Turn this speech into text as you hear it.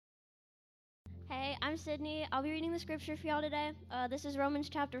Hey, I'm Sydney. I'll be reading the scripture for y'all today. This is Romans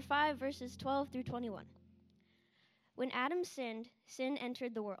chapter 5, verses 12 through 21. When Adam sinned, sin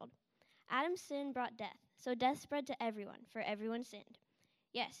entered the world. Adam's sin brought death, so death spread to everyone, for everyone sinned.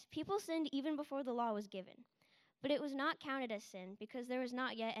 Yes, people sinned even before the law was given, but it was not counted as sin because there was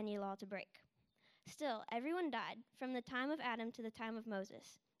not yet any law to break. Still, everyone died, from the time of Adam to the time of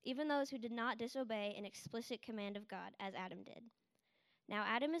Moses, even those who did not disobey an explicit command of God, as Adam did. Now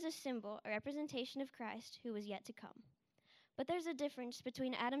Adam is a symbol, a representation of Christ who was yet to come. But there's a difference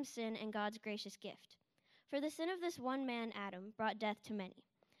between Adam's sin and God's gracious gift. For the sin of this one man, Adam, brought death to many.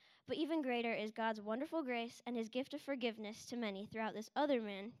 But even greater is God's wonderful grace and his gift of forgiveness to many throughout this other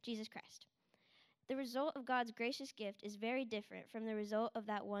man, Jesus Christ. The result of God's gracious gift is very different from the result of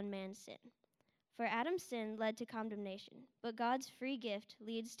that one man's sin. For Adam's sin led to condemnation, but God's free gift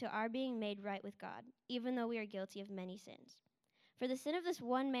leads to our being made right with God, even though we are guilty of many sins. For the sin of this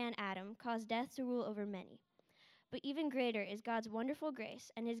one man, Adam, caused death to rule over many. But even greater is God's wonderful grace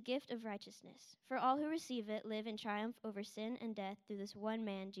and his gift of righteousness. For all who receive it live in triumph over sin and death through this one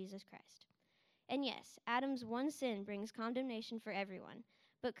man, Jesus Christ. And yes, Adam's one sin brings condemnation for everyone,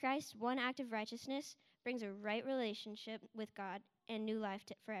 but Christ's one act of righteousness brings a right relationship with God and new life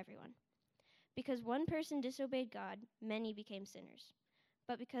for everyone. Because one person disobeyed God, many became sinners.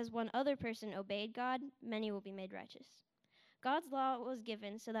 But because one other person obeyed God, many will be made righteous. God's law was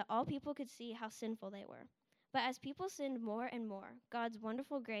given so that all people could see how sinful they were. But as people sinned more and more, God's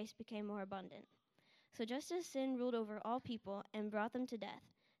wonderful grace became more abundant. So just as sin ruled over all people and brought them to death,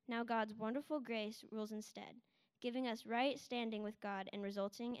 now God's wonderful grace rules instead, giving us right standing with God and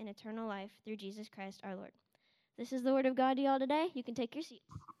resulting in eternal life through Jesus Christ our Lord. This is the word of God to y'all today. You can take your seats.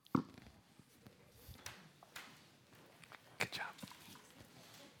 Good job.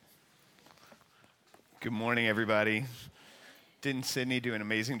 Good morning, everybody. Didn't Sydney do an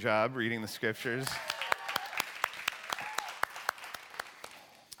amazing job reading the scriptures?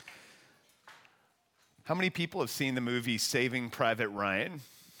 How many people have seen the movie Saving Private Ryan?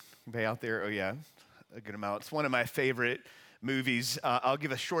 Anybody out there? Oh, yeah, a good amount. It's one of my favorite movies. I'll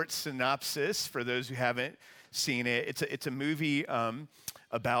give a short synopsis for those who haven't seen it. It's a movie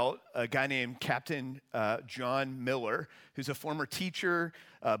about a guy named Captain John Miller, who's a former teacher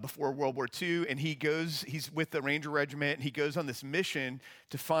before World War II, and he's with the Ranger Regiment, and he goes on this mission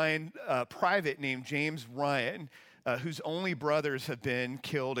to find a private named James Ryan, whose only brothers have been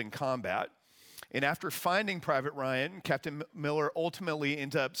killed in combat. And after finding Private Ryan, Captain Miller ultimately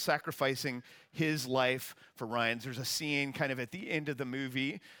ends up sacrificing his life for Ryan's. There's a scene kind of at the end of the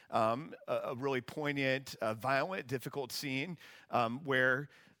movie, a really poignant, violent, difficult scene where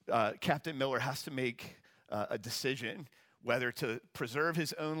Captain Miller has to make a decision whether to preserve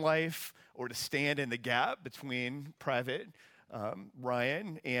his own life or to stand in the gap between Private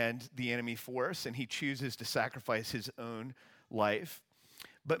Ryan and the enemy force, and he chooses to sacrifice his own life.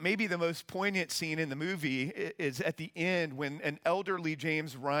 But maybe the most poignant scene in the movie is at the end when an elderly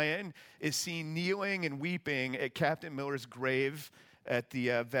James Ryan is seen kneeling and weeping at Captain Miller's grave at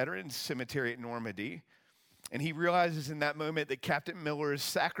the Veterans Cemetery at Normandy. And he realizes in that moment that Captain Miller's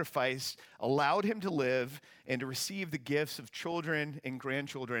sacrifice allowed him to live and to receive the gifts of children and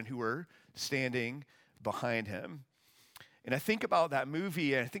grandchildren who were standing behind him. And I think about that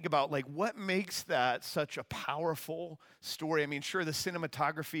movie, and I think about what makes that such a powerful story. I mean, sure, the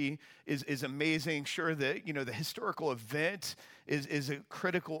cinematography is amazing. Sure, the historical event is a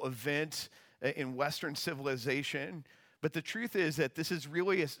critical event in Western civilization. But the truth is that this is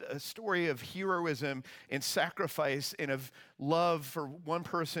really a story of heroism and sacrifice and of love for one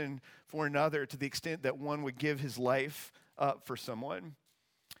person for another, to the extent that one would give his life up for someone.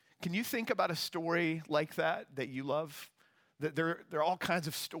 Can you think about a story like that you love? There are all kinds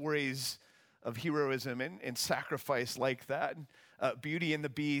of stories of heroism and sacrifice like that. Beauty and the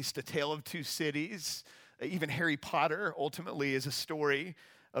Beast, A Tale of Two Cities, even Harry Potter ultimately is a story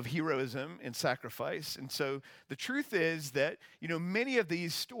of heroism and sacrifice. And so the truth is that, many of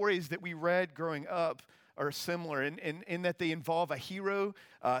these stories that we read growing up are similar in that they involve a hero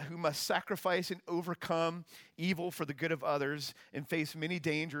who must sacrifice and overcome evil for the good of others and face many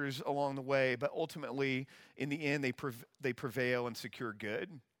dangers along the way, but ultimately, in the end, they prevail and secure good.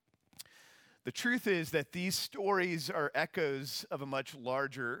 The truth is that these stories are echoes of a much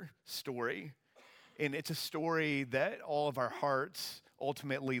larger story, and it's a story that all of our hearts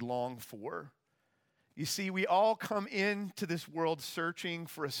ultimately long for. You see, we all come into this world searching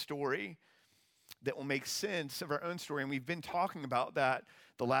for a story that will make sense of our own story. And we've been talking about that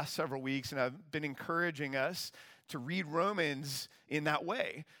the last several weeks, and I've been encouraging us to read Romans in that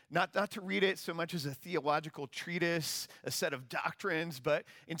way. Not to read it so much as a theological treatise, a set of doctrines, but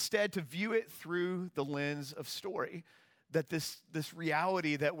instead to view it through the lens of story. That this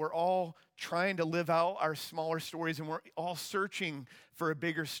reality that we're all trying to live out our smaller stories and we're all searching for a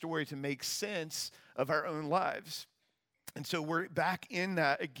bigger story to make sense of our own lives. And so we're back in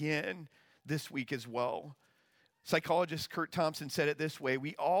that again this week as well. Psychologist Kurt Thompson said it this way: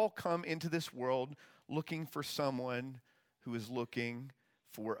 we all come into this world looking for someone who is looking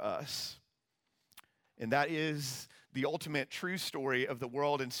for us. And that is the ultimate true story of the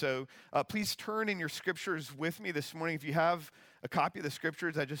world. And so please turn in your scriptures with me this morning. If you have a copy of the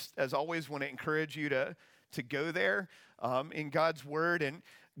scriptures, I just, as always, want to encourage you to go there in God's word. And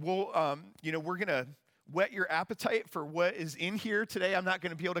we're going to whet your appetite for what is in here today. I'm not going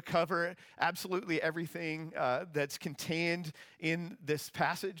to be able to cover absolutely everything that's contained in this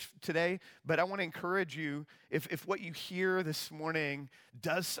passage today, but I want to encourage you, if what you hear this morning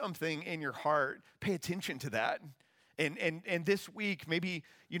does something in your heart, pay attention to that. And this week, maybe,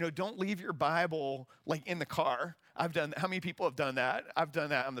 don't leave your Bible like in the car. I've done that. How many people have done that? I've done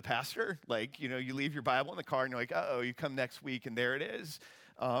that. I'm the pastor. You leave your Bible in the car and you're like, uh-oh, you come next week and there it is.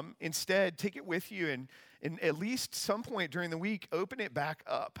 Instead, take it with you and at least some point during the week, open it back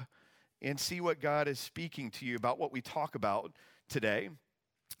up and see what God is speaking to you about what we talk about today.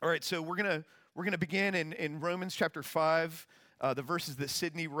 All right, so we're gonna begin in Romans chapter 5, the verses that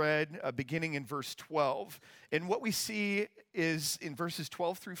Sydney read, beginning in verse 12. And what we see is in verses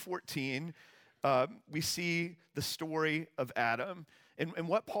 12 through 14, we see the story of Adam. And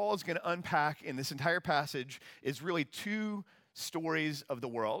what Paul is going to unpack in this entire passage is really two stories of the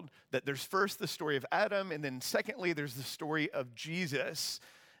world. That there's first the story of Adam, and then secondly, there's the story of Jesus.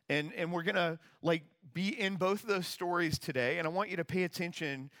 And we're going to be in both of those stories today. And I want you to pay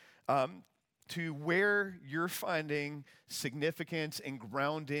attention to where you're finding significance and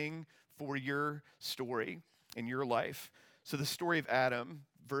grounding for your story in your life. So the story of Adam,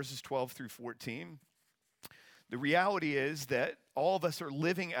 verses 12 through 14. The reality is that all of us are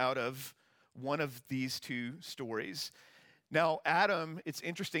living out of one of these two stories. Now, Adam, it's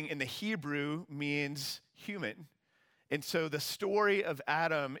interesting, in the Hebrew means human. And so the story of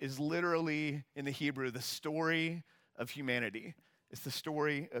Adam is literally, in the Hebrew, the story of humanity. It's the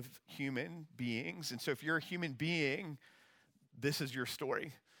story of human beings. And so if you're a human being, this is your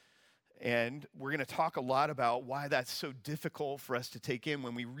story. And we're going to talk a lot about why that's so difficult for us to take in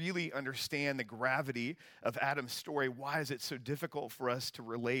when we really understand the gravity of Adam's story. Why is it so difficult for us to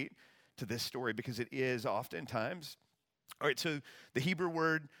relate to this story? Because it is oftentimes. All right, so the Hebrew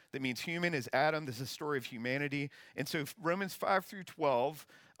word that means human is Adam. This is a story of humanity. And so Romans 5 through 12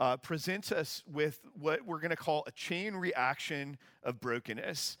 presents us with what we're going to call a chain reaction of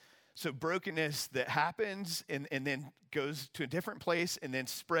brokenness. So brokenness that happens and then goes to a different place and then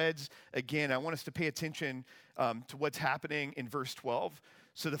spreads again. I want us to pay attention to what's happening in verse 12.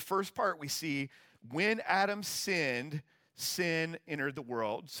 So the first part we see, when Adam sinned, sin entered the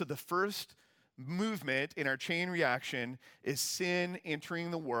world. So the first movement in our chain reaction is sin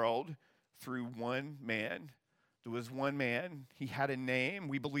entering the world through one man. There was one man. He had a name.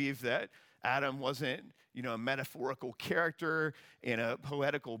 We believe that Adam wasn't, a metaphorical character in a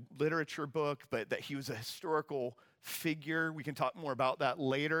poetical literature book, but that he was a historical figure. We can talk more about that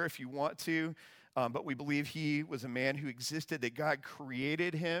later if you want to. But we believe he was a man who existed, that God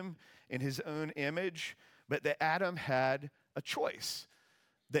created him in his own image, but that Adam had a choice.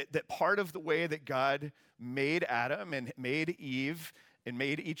 That part of the way that God made Adam and made Eve and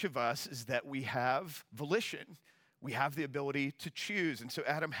made each of us is that we have volition. We have the ability to choose. And so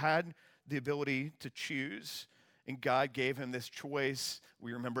Adam had the ability to choose, and God gave him this choice.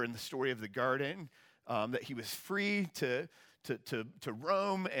 We remember in the story of the garden that he was free to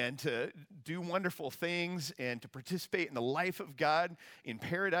roam and to do wonderful things and to participate in the life of God in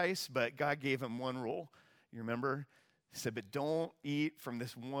paradise, but God gave him one rule. You remember? He said, but don't eat from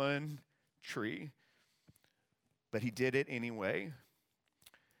this one tree. But he did it anyway.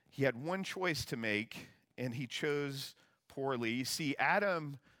 He had one choice to make, and he chose poorly. You see,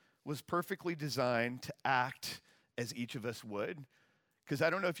 Adam was perfectly designed to act as each of us would. Because I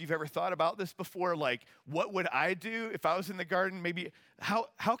don't know if you've ever thought about this before, what would I do if I was in the garden? Maybe, how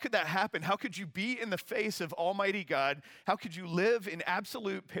could that happen? How could you be in the face of Almighty God? How could you live in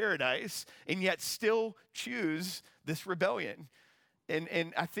absolute paradise and yet still choose this rebellion?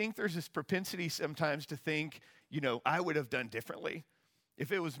 And I think there's this propensity sometimes to think, I would have done differently.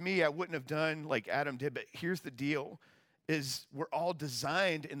 If it was me, I wouldn't have done like Adam did. But here's the deal, is we're all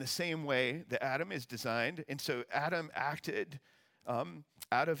designed in the same way that Adam is designed. And so Adam acted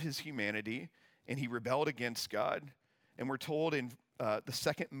out of his humanity, and he rebelled against God. And we're told in the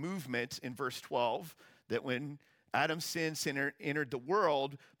second movement in verse 12 that when Adam's sin entered the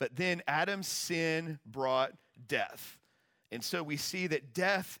world, but then Adam's sin brought death. And so we see that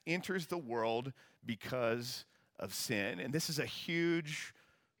death enters the world because of sin. And this is a huge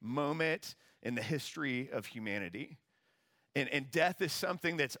moment in the history of humanity. And death is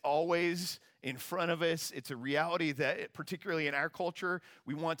something that's always in front of us. It's a reality that, particularly in our culture,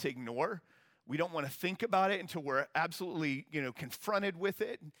 we want to ignore. We don't want to think about it until we're absolutely, confronted with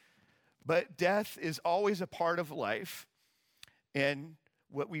it. But death is always a part of life. And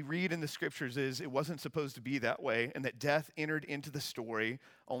what we read in the scriptures is it wasn't supposed to be that way, and that death entered into the story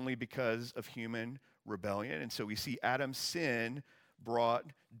only because of human rebellion. And so we see Adam's sin brought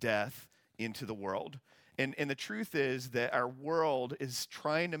death into the world. And the truth is that our world is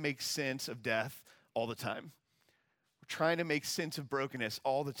trying to make sense of death all the time. We're trying to make sense of brokenness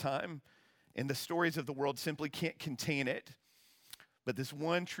all the time. And the stories of the world simply can't contain it. But this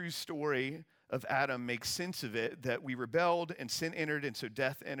one true story of Adam makes sense of it, that we rebelled and sin entered, and so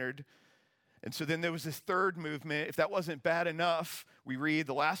death entered. And so then there was this third movement. If that wasn't bad enough, we read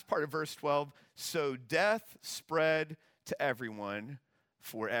the last part of verse 12. So death spread to everyone,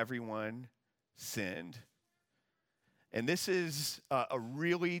 for everyone sinned. And this is a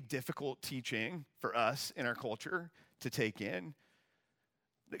really difficult teaching for us in our culture to take in,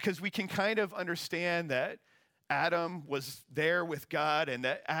 because we can kind of understand that Adam was there with God, and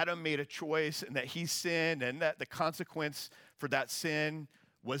that Adam made a choice, and that he sinned, and that the consequence for that sin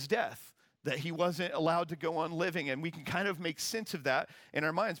was death, that he wasn't allowed to go on living. And we can kind of make sense of that in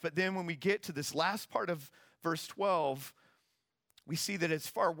our minds. But then when we get to this last part of verse 12, we see that it's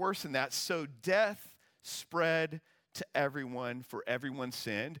far worse than that. So death spread to everyone, for everyone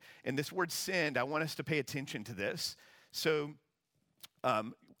sinned. And this word sinned, I want us to pay attention to this. So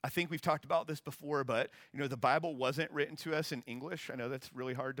I think we've talked about this before, but the Bible wasn't written to us in English. I know that's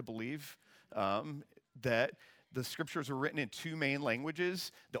really hard to believe, that the scriptures were written in two main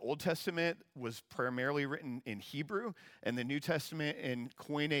languages. The Old Testament was primarily written in Hebrew, and the New Testament in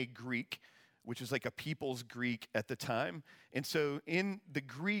Koine Greek, which is like a people's Greek at the time. And so in the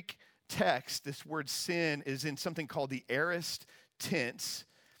Greek text, this word sin is in something called the aorist tense.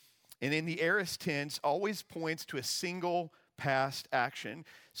 And in the aorist tense always points to a single past action.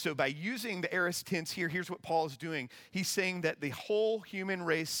 So by using the aorist tense here, here's what Paul is doing. He's saying that the whole human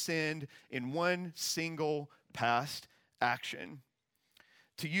race sinned in one single past action.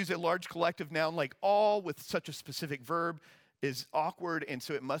 To use a large collective noun like all with such a specific verb is awkward, and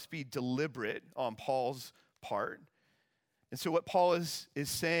so it must be deliberate on Paul's part. And so what Paul is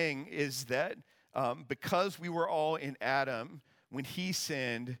saying is that because we were all in Adam, when he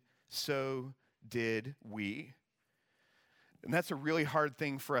sinned, so did we. And that's a really hard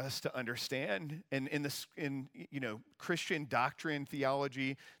thing for us to understand. And in Christian doctrine,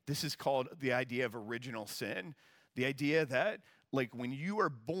 theology, this is called the idea of original sin. The idea that, when you are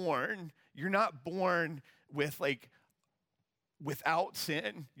born, you're not born without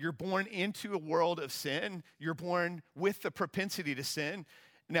sin. You're born into a world of sin. You're born with the propensity to sin.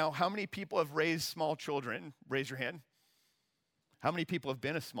 Now, how many people have raised small children? Raise your hand. How many people have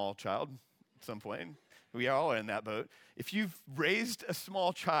been a small child at some point? We all are in that boat. If you've raised a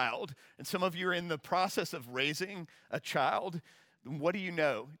small child, and some of you are in the process of raising a child, what do you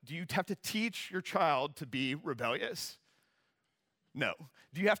know? Do you have to teach your child to be rebellious? No.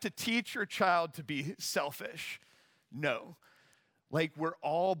 Do you have to teach your child to be selfish? No. We're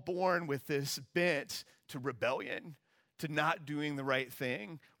all born with this bent to rebellion, to not doing the right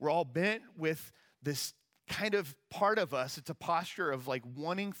thing. We're all bent with this kind of part of us. It's a posture of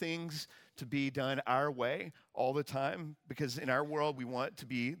wanting things to be done our way all the time, because in our world we want to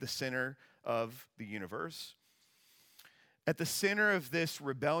be the center of the universe. At the center of this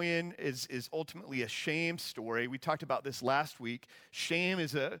rebellion is ultimately a shame story. We talked about this last week. Shame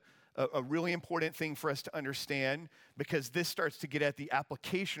is a really important thing for us to understand, because this starts to get at the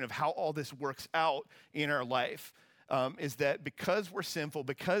application of how all this works out in our life. Is that because we're sinful,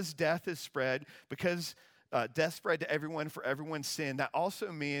 because death is spread, because death spread to everyone for everyone's sin, that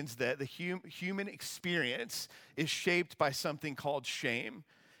also means that the human experience is shaped by something called shame.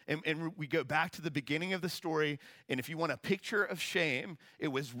 And we go back to the beginning of the story, and if you want a picture of shame, it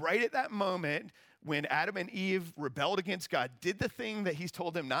was right at that moment when Adam and Eve rebelled against God, did the thing that he's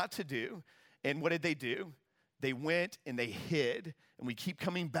told them not to do, and what did they do? They went and they hid. And we keep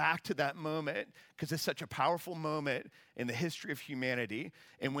coming back to that moment because it's such a powerful moment in the history of humanity.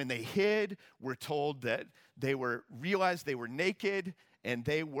 And when they hid, we're told that they realized they were naked and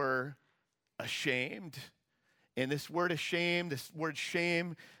they were ashamed. And this word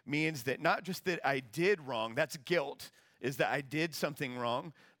shame means that not just that I did wrong, that's guilt, is that I did something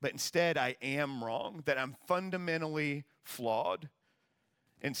wrong, but instead I am wrong, that I'm fundamentally flawed.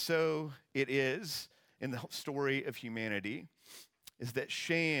 And so it is in the story of humanity, is that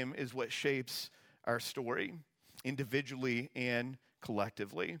shame is what shapes our story, individually and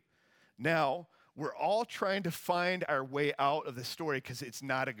collectively. Now, we're all trying to find our way out of the story because it's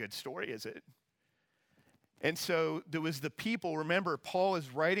not a good story, is it? And so there was the people, remember, Paul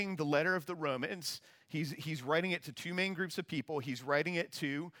is writing the letter of the Romans. He's writing it to two main groups of people. He's writing it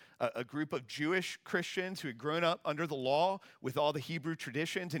to a group of Jewish Christians who had grown up under the law with all the Hebrew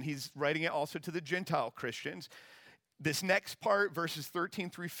traditions, and he's writing it also to the Gentile Christians. This next part, verses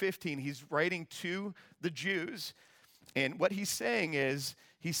 13 through 15, he's writing to the Jews. And what he's saying is,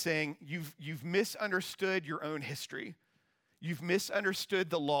 you've misunderstood your own history. You've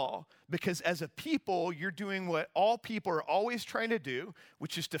misunderstood the law because as a people, you're doing what all people are always trying to do,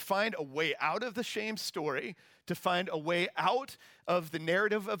 which is to find a way out of the shame story, to find a way out of the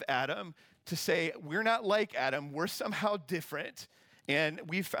narrative of Adam, to say, we're not like Adam, we're somehow different, and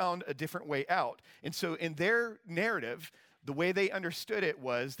we found a different way out. And so in their narrative, the way they understood it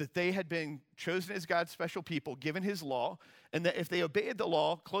was that they had been chosen as God's special people, given his law, and that if they obeyed the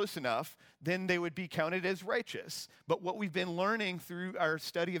law close enough, then they would be counted as righteous. But what we've been learning through our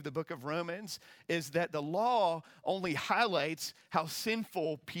study of the book of Romans is that the law only highlights how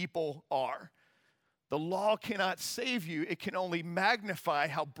sinful people are. The law cannot save you. It can only magnify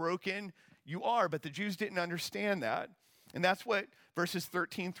how broken you are. But the Jews didn't understand that. And that's what verses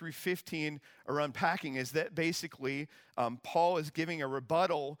 13 through 15 are unpacking, is that basically Paul is giving a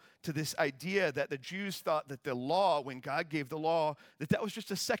rebuttal to this idea that the Jews thought that the law, when God gave the law, that was just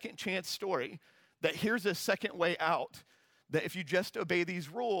a second chance story, that here's a second way out, that if you just obey these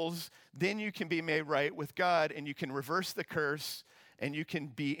rules, then you can be made right with God and you can reverse the curse and you can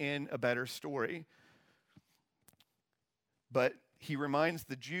be in a better story. But he reminds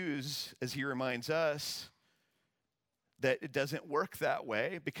the Jews, as he reminds us, that it doesn't work that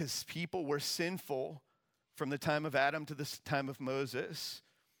way because people were sinful from the time of Adam to the time of Moses,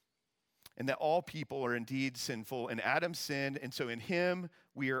 and that all people are indeed sinful, and Adam sinned, and so in him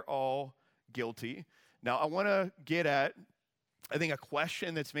we are all guilty. Now, I want to get at, I think, a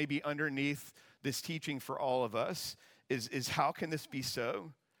question that's maybe underneath this teaching for all of us is how can this be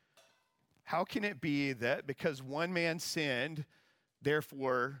so? How can it be that because one man sinned,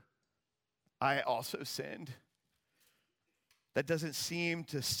 therefore I also sinned? That doesn't seem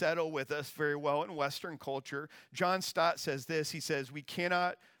to settle with us very well in Western culture. John Stott says this. He says, we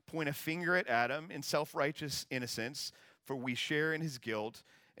cannot point a finger at Adam in self-righteous innocence, for we share in his guilt,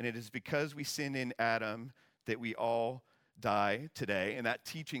 and it is because we sin in Adam that we all die today. And that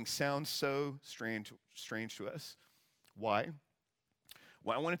teaching sounds so strange to us. Why?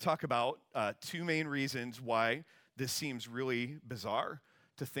 Well, I want to talk about two main reasons why this seems really bizarre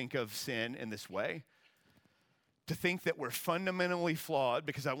to think of sin in this way. To think that we're fundamentally flawed,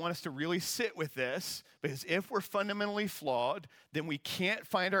 because I want us to really sit with this, because if we're fundamentally flawed, then we can't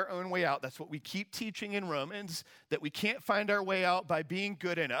find our own way out. That's what we keep teaching in Romans, that we can't find our way out by being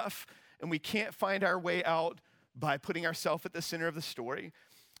good enough, and we can't find our way out by putting ourselves at the center of the story.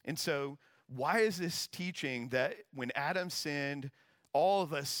 And so why is this teaching that when Adam sinned, all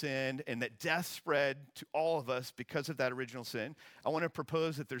of us sinned, and that death spread to all of us because of that original sin? I want to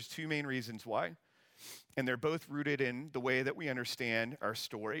propose that there's two main reasons why. And they're both rooted in the way that we understand our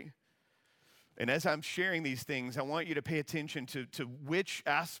story. And as I'm sharing these things, I want you to pay attention to which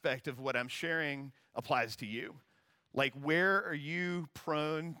aspect of what I'm sharing applies to you. Like, where are you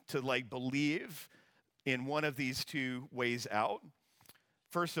prone to believe in one of these two ways out?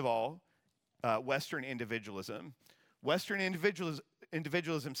 First of all, Western individualism. Western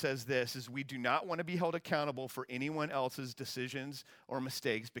individualism says this, is we do not want to be held accountable for anyone else's decisions or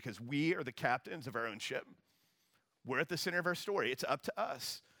mistakes because we are the captains of our own ship. We're at the center of our story. It's up to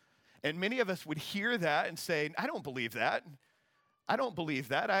us. And many of us would hear that and say, I don't believe that. I don't believe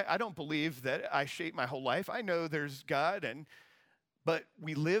that. I don't believe that I shape my whole life. I know there's God, but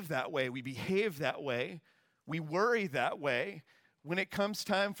we live that way. We behave that way. We worry that way. When it comes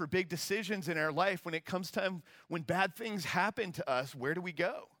time for big decisions in our life, when it comes time when bad things happen to us, where do we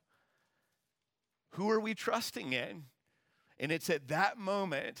go? Who are we trusting in? And it's at that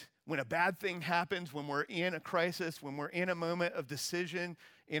moment when a bad thing happens, when we're in a crisis, when we're in a moment of decision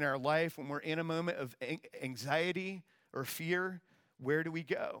in our life, when we're in a moment of anxiety or fear, where do we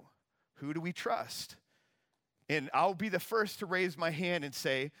go? Who do we trust? And I'll be the first to raise my hand and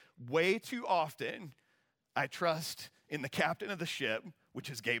say, way too often, I trust in the captain of the ship, which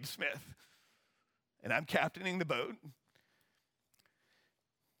is Gabe Smith. and I'm captaining the boat.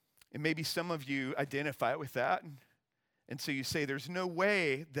 And maybe some of you identify with that. And so you say, there's no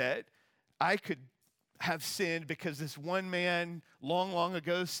way that I could have sinned because this one man long, long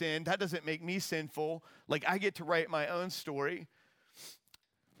ago sinned. That doesn't make me sinful. Like, I get to write my own story.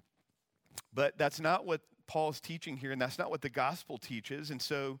 But that's not what Paul's teaching here, and that's not what the gospel teaches. And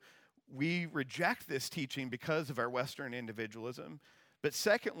so we reject this teaching because of our Western individualism. But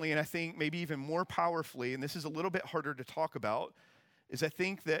secondly, and I think maybe even more powerfully, and this is a little bit harder to talk about, is I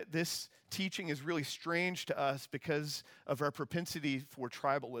think that this teaching is really strange to us because of our propensity for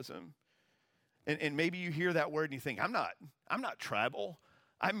tribalism. And maybe you hear that word and you think, I'm not tribal.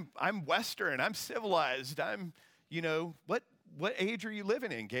 I'm Western. I'm civilized. What age are you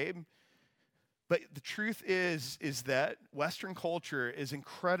living in, Gabe? But the truth is that Western culture is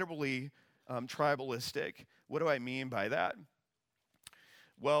incredibly tribalistic. What do I mean by that?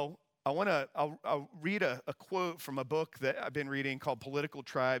 Well, I'll read a quote from a book that I've been reading called Political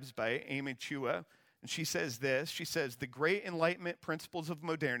Tribes by Amy Chua. And she says this. She says, the great Enlightenment principles of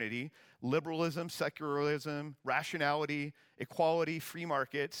modernity, liberalism, secularism, rationality, equality, free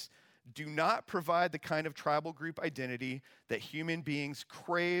markets, do not provide the kind of tribal group identity that human beings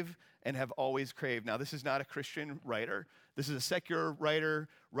crave and have always craved. Now, this is not a Christian writer. This is a secular writer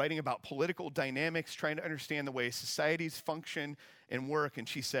writing about political dynamics, trying to understand the way societies function and work. And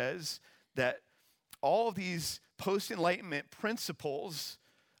she says that all of these post-Enlightenment principles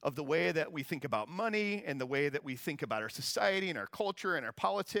of the way that we think about money and the way that we think about our society and our culture and our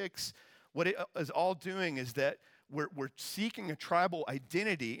politics, what it is all doing is that we're seeking a tribal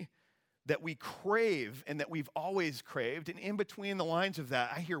identity that we crave and that we've always craved. And in between the lines of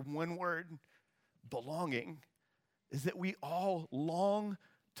that, I hear one word, belonging, is that we all long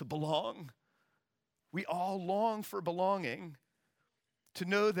to belong. We all long for belonging, to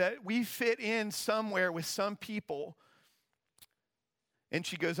know that we fit in somewhere with some people. And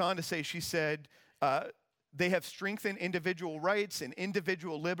she goes on to say, she said, they have strengthened individual rights and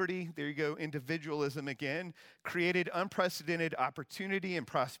individual liberty. There you go, individualism again. Created unprecedented opportunity and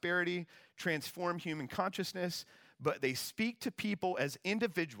prosperity, transformed human consciousness. But they speak to people as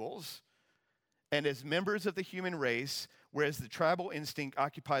individuals and as members of the human race, whereas the tribal instinct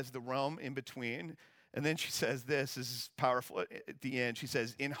occupies the realm in between. And then she says this is powerful at the end. She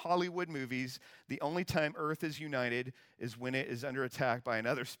says, in Hollywood movies, the only time Earth is united is when it is under attack by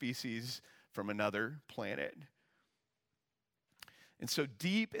another species from another planet. And so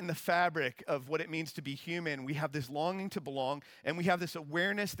deep in the fabric of what it means to be human, we have this longing to belong, and we have this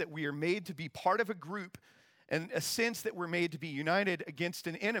awareness that we are made to be part of a group, and a sense that we're made to be united against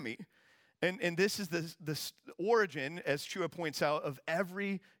an enemy. And this is the origin, as Chua points out, of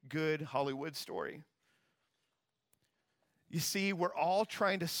every good Hollywood story. You see, we're all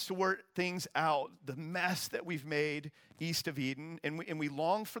trying to sort things out, the mess that we've made east of Eden, and we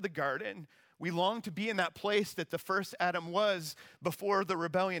long for the garden. We long to be in that place that the first Adam was before the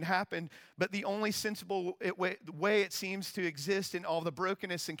rebellion happened, but the only sensible way it seems to exist in all the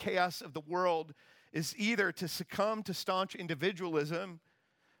brokenness and chaos of the world is either to succumb to staunch individualism,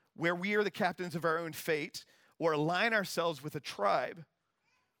 where we are the captains of our own fate, or align ourselves with a tribe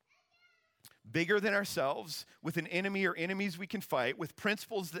bigger than ourselves, with an enemy or enemies we can fight, with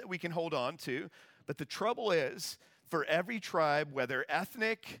principles that we can hold on to. But the trouble is, for every tribe, whether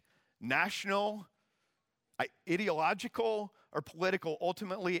ethnic, national, ideological, or political,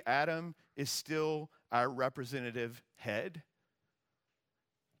 ultimately Adam is still our representative head.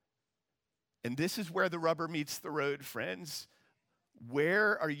 And this is where the rubber meets the road, friends.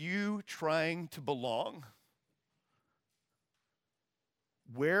 Where are you trying to belong?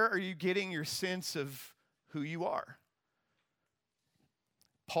 Where are you getting your sense of who you are?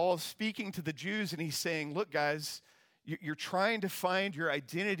 Paul's speaking to the Jews and he's saying, look, guys, you're trying to find your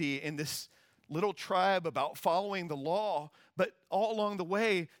identity in this little tribe about following the law, but all along the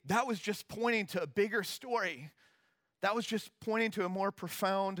way, that was just pointing to a bigger story. That was just pointing to a more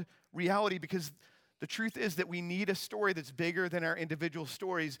profound reality, because the truth is that we need a story that's bigger than our individual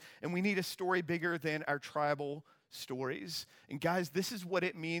stories, and we need a story bigger than our tribal stories. And guys, this is what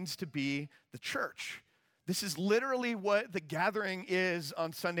it means to be the church. This is literally what the gathering is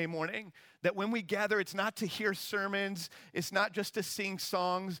on Sunday morning. That when we gather, it's not to hear sermons. It's not just to sing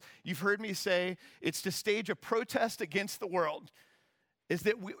songs. You've heard me say it's to stage a protest against the world. Is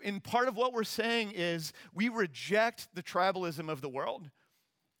that in part of what we're saying is we reject the tribalism of the world.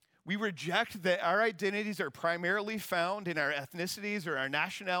 We reject that our identities are primarily found in our ethnicities or our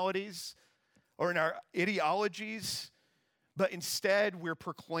nationalities or in our ideologies, but instead we're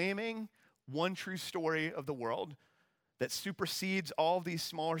proclaiming one true story of the world, that supersedes all of these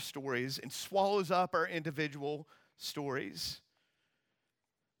smaller stories and swallows up our individual stories.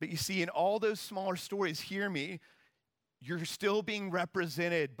 But you see, in all those smaller stories, hear me, you're still being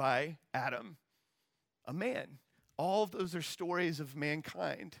represented by Adam, a man. All of those are stories of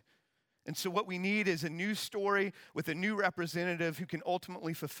mankind. And so what we need is a new story with a new representative who can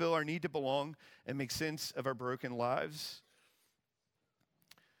ultimately fulfill our need to belong and make sense of our broken lives.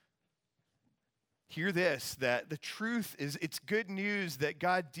 Hear this, that the truth is, it's good news that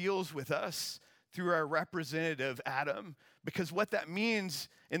God deals with us through our representative, Adam, because what that means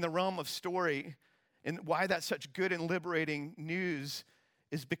in the realm of story and why that's such good and liberating news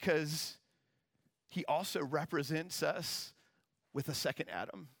is because he also represents us with a second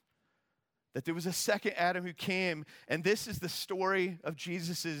Adam. That there was a second Adam who came, and this is the story of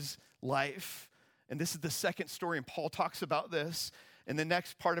Jesus' life. And this is the second story, and Paul talks about this in the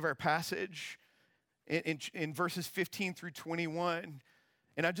next part of our passage in verses 15 through 21.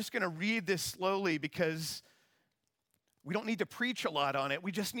 And I'm just going to read this slowly because we don't need to preach a lot on it.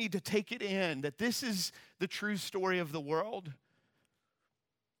 We just need to take it in, that this is the true story of the world.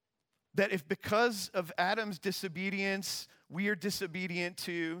 That if because of Adam's disobedience, we are disobedient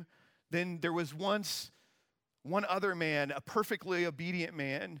too, then there was once one other man, a perfectly obedient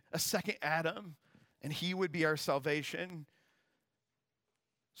man, a second Adam, and he would be our salvation.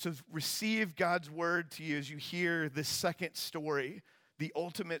 So receive God's word to you as you hear this second story, the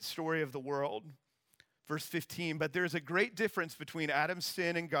ultimate story of the world. Verse 15, but there's a great difference between Adam's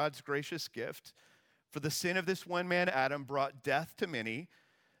sin and God's gracious gift. For the sin of this one man, Adam, brought death to many,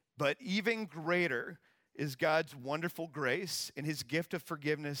 but even greater is God's wonderful grace and his gift of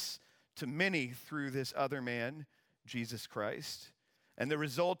forgiveness to many through this other man, Jesus Christ. And the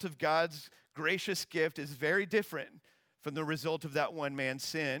result of God's gracious gift is very different from the result of that one man's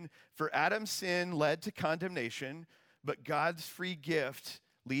sin. For Adam's sin led to condemnation, but God's free gift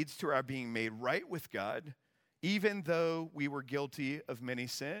leads to our being made right with God, even though we were guilty of many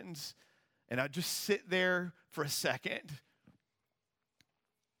sins. And I'll just sit there for a second.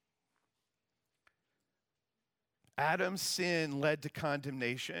 Adam's sin led to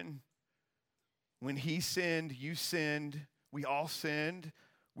condemnation. When he sinned, you sinned, we all sinned.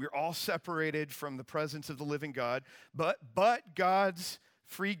 We're all separated from the presence of the living God. But God's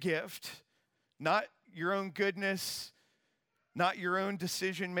free gift, not your own goodness, not your own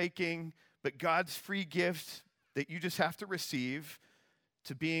decision making, but God's free gift that you just have to receive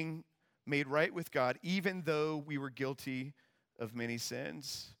to being made right with God, even though we were guilty of many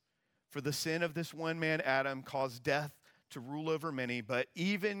sins. For the sin of this one man, Adam, caused death to rule over many, but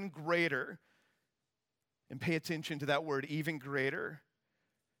even greater, and pay attention to that word, even greater.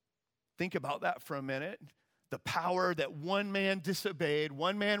 Think about that for a minute. The power that one man disobeyed,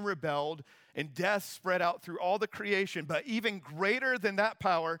 one man rebelled, and death spread out through all the creation. But even greater than that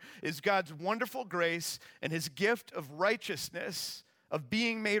power is God's wonderful grace and his gift of righteousness, of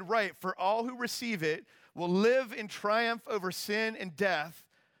being made right. For all who receive it will live in triumph over sin and death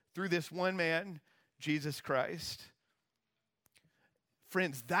through this one man, Jesus Christ.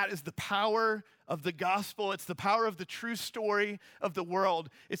 Friends, that is the power of the gospel. It's the power of the true story of the world.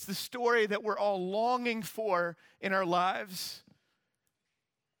 It's the story that we're all longing for in our lives.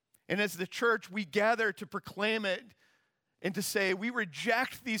 And as the church, we gather to proclaim it and to say, we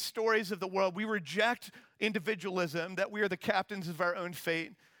reject these stories of the world. We reject individualism, that we are the captains of our own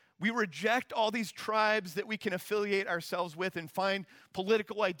fate. We reject all these tribes that we can affiliate ourselves with and find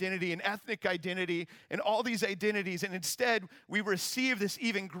political identity and ethnic identity and all these identities. And instead, we receive this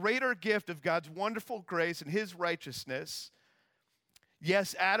even greater gift of God's wonderful grace and his righteousness.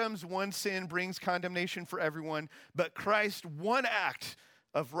 Yes, Adam's one sin brings condemnation for everyone, but Christ's one act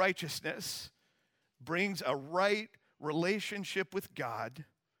of righteousness brings a right relationship with God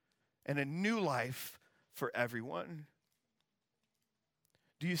and a new life for everyone.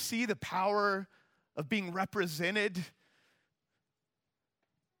 Do you see the power of being represented?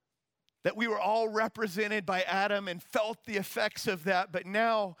 That we were all represented by Adam and felt the effects of that. But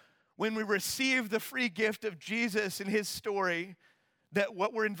now, when we receive the free gift of Jesus and his story, that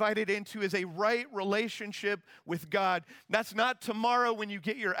what we're invited into is a right relationship with God. That's not tomorrow when you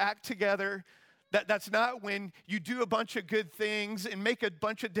get your act together. That's not when you do a bunch of good things and make a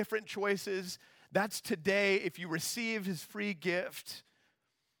bunch of different choices. That's today. If you receive his free gift,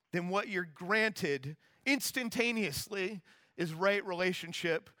 then what you're granted instantaneously is right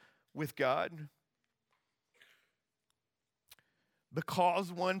relationship with God.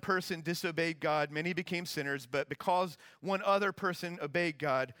 Because one person disobeyed God, many became sinners, but because one other person obeyed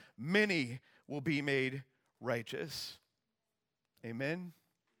God, many will be made righteous. Amen?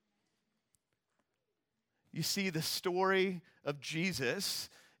 You see, the story of Jesus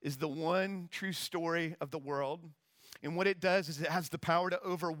is the one true story of the world. And what it does is it has the power to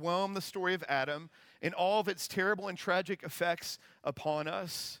overwhelm the story of Adam and all of its terrible and tragic effects upon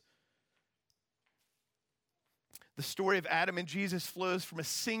us. The story of Adam and Jesus flows from a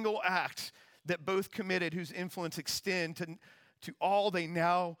single act that both committed, whose influence extend to all they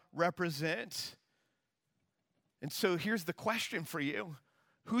now represent. And so here's the question for you.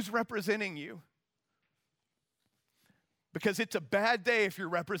 Who's representing you? Because it's a bad day if you're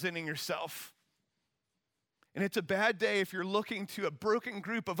representing yourself. And it's a bad day if you're looking to a broken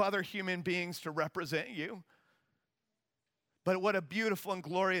group of other human beings to represent you. But what a beautiful and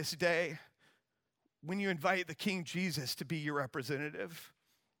glorious day when you invite the King Jesus to be your representative.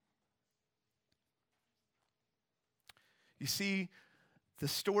 You see, the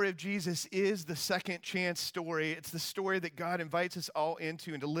story of Jesus is the second chance story. It's the story that God invites us all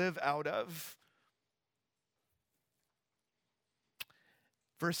into and to live out of.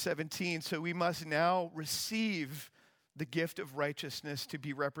 Verse 17, so we must now receive the gift of righteousness to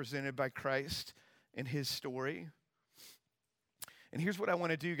be represented by Christ in his story. And here's what I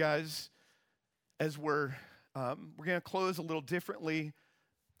want to do, guys, as we're going to close a little differently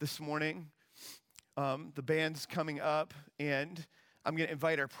this morning. The band's coming up, and I'm going to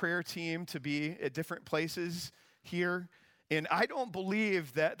invite our prayer team to be at different places here. And I don't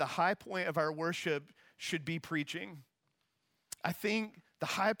believe that the high point of our worship should be preaching. I think the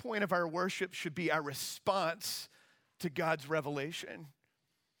high point of our worship should be our response to God's revelation.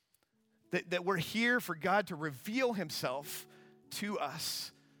 That we're here for God to reveal himself to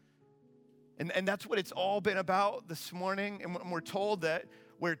us. And that's what it's all been about this morning. And we're told that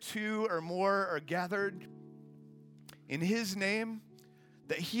where two or more are gathered in his name,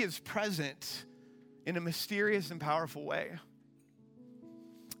 that he is present in a mysterious and powerful way.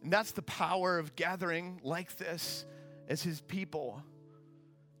 And that's the power of gathering like this as his people,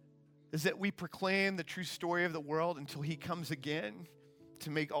 is that we proclaim the true story of the world until he comes again to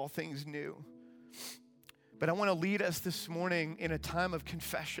make all things new. But I want to lead us this morning in a time of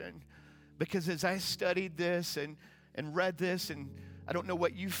confession, because as I studied this and read this, and I don't know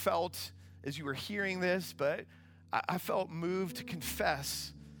what you felt as you were hearing this, but I felt moved to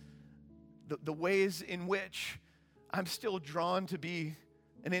confess the ways in which I'm still drawn to be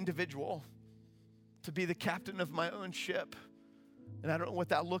an individual, to be the captain of my own ship. And I don't know what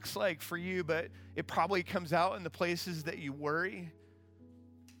that looks like for you, but it probably comes out in the places that you worry.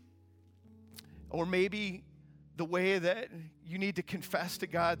 Or maybe the way that you need to confess to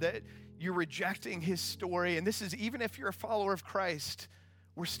God that you're rejecting his story. And this is even if you're a follower of Christ,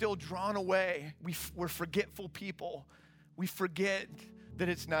 we're still drawn away. We're forgetful people. We forget that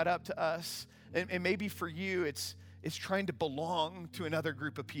it's not up to us. And maybe for you, it's trying to belong to another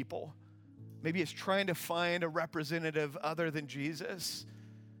group of people. Maybe it's trying to find a representative other than Jesus.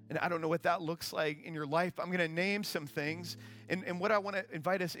 And I don't know what that looks like in your life. I'm going to name some things. And what I want to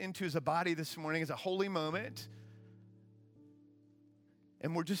invite us into as a body this morning is a holy moment.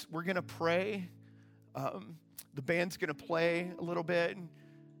 And we're going to pray. The band's going to play a little bit.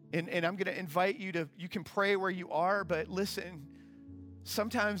 And I'm going to invite you can pray where you are, but listen,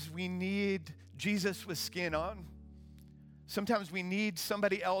 sometimes we need Jesus with skin on. Sometimes we need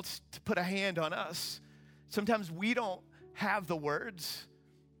somebody else to put a hand on us. Sometimes we don't have the words.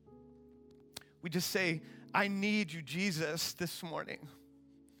 We just say, I need you, Jesus, this morning.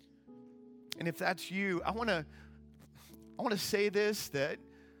 And if that's you, I want to say this, that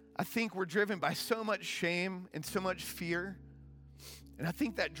I think we're driven by so much shame and so much fear. And I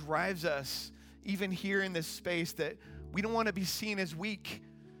think that drives us, even here in this space, that we don't want to be seen as weak.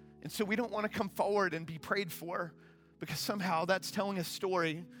 And so we don't want to come forward and be prayed for, because somehow that's telling a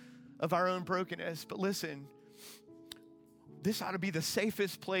story of our own brokenness. But listen, this ought to be the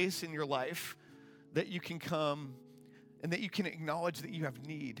safest place in your life that you can come and that you can acknowledge that you have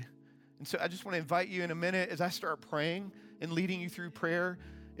need. And so I just want to invite you in a minute as I start praying and leading you through prayer.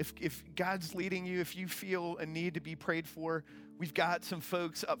 If God's leading you, if you feel a need to be prayed for, we've got some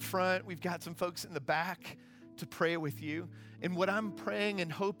folks up front. We've got some folks in the back to pray with you. And what I'm praying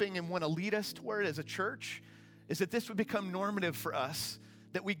and hoping and want to lead us toward as a church is that this would become normative for us,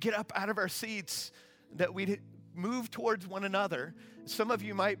 that we get up out of our seats, that we move towards one another. Some of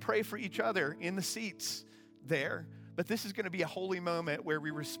you might pray for each other in the seats there, but this is going to be a holy moment where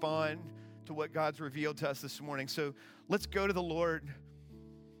we respond to what God's revealed to us this morning. So let's go to the Lord,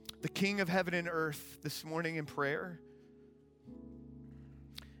 the King of heaven and earth, this morning in prayer.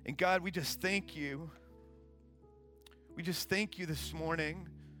 And God, we just thank you. We just thank you this morning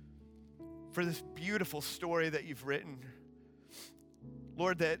for this beautiful story that you've written.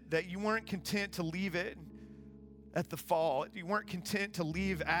 Lord, that you weren't content to leave it at the fall. You weren't content to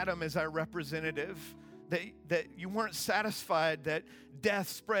leave Adam as our representative, that you weren't satisfied that death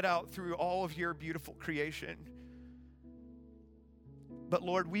spread out through all of your beautiful creation. But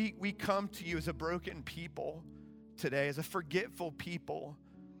Lord, we come to you as a broken people today, as a forgetful people.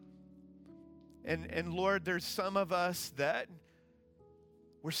 And Lord, there's some of us that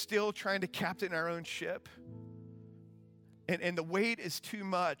we're still trying to captain our own ship. And the weight is too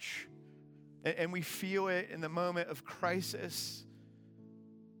much. And we feel it in the moment of crisis.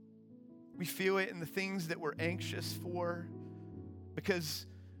 We feel it in the things that we're anxious for, because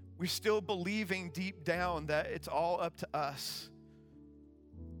we're still believing deep down that it's all up to us.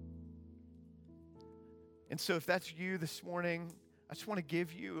 And so if that's you this morning, I just want to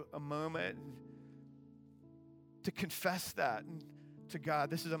give you a moment to confess that to God.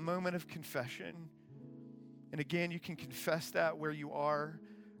 This is a moment of confession. And again, you can confess that where you are,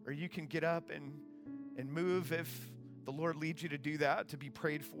 or you can get up and move if the Lord leads you to do that, to be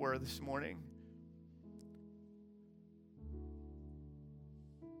prayed for this morning.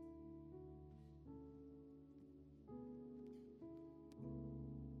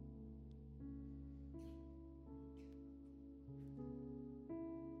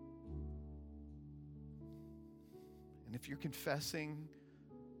 And if you're confessing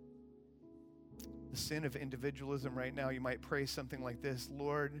the sin of individualism right now, you might pray something like this: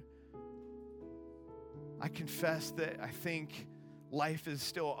 Lord, I confess that I think life is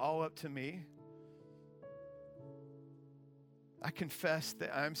still all up to me. I confess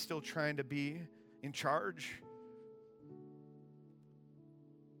that I'm still trying to be in charge.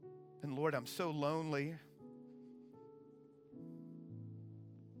 And Lord, I'm so lonely,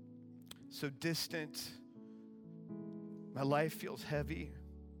 so distant. My life feels heavy.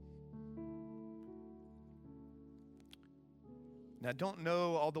 And I don't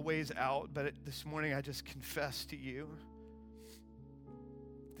know all the ways out, but this morning I just confess to you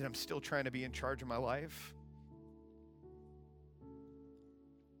that I'm still trying to be in charge of my life.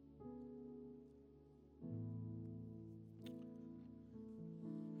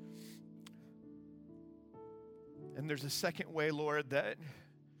 And there's a second way, Lord, that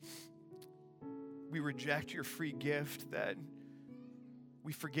we reject your free gift, that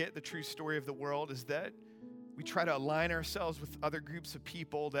we forget the true story of the world, is that we try to align ourselves with other groups of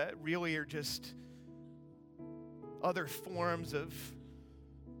people that really are just other forms of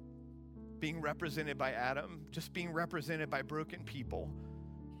being represented by Adam, just being represented by broken people.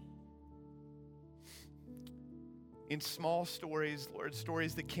 In small stories, Lord,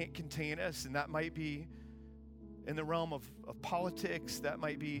 stories that can't contain us, and that might be in the realm of politics, that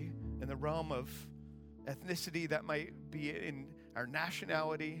might be in the realm of ethnicity, that might be in our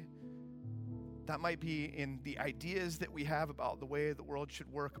nationality, that might be in the ideas that we have about the way the world should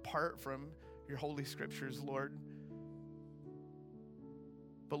work apart from your holy scriptures, Lord.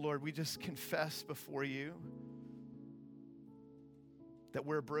 But Lord, we just confess before you that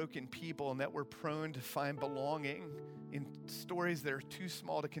we're a broken people and that we're prone to find belonging in stories that are too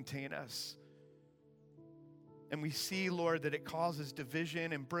small to contain us. And we see, Lord, that it causes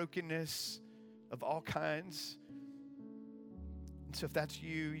division and brokenness of all kinds. And so if that's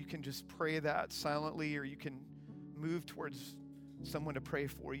you, you can just pray that silently, or you can move towards someone to pray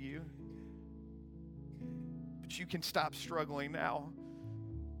for you. But you can stop struggling now.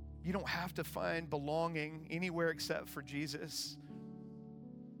 You don't have to find belonging anywhere except for Jesus.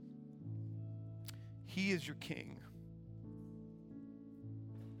 He is your King.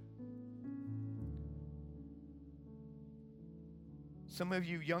 Some of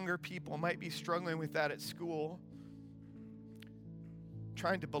you younger people might be struggling with that at school,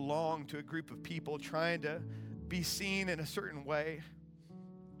 trying to belong to a group of people, trying to be seen in a certain way.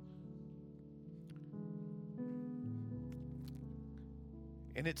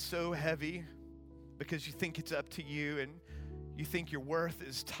 And it's so heavy because you think it's up to you, and you think your worth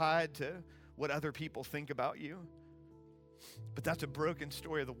is tied to what other people think about you. But that's a broken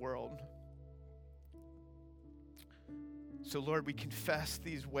story of the world. So, Lord, we confess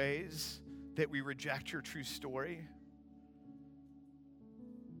these ways that we reject your true story.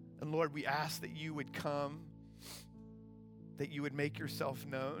 And Lord, we ask that you would come, that you would make yourself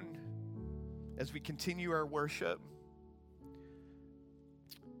known as we continue our worship.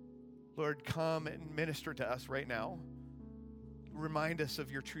 Lord, come and minister to us right now. Remind us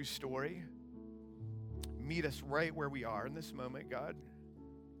of your true story. Meet us right where we are in this moment, God.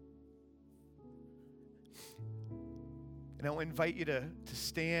 And I'll invite you to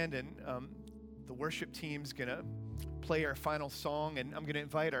stand, and the worship team's going to play our final song, and I'm going to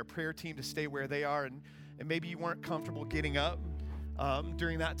invite our prayer team to stay where they are. And maybe you weren't comfortable getting up,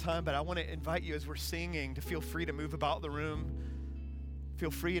 during that time, but I want to invite you as we're singing to feel free to move about the room.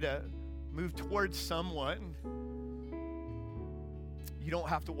 Feel free to move towards someone. You don't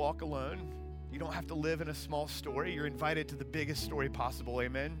have to walk alone. You don't have to live in a small story. You're invited to the biggest story possible.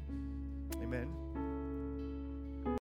 Amen. Amen.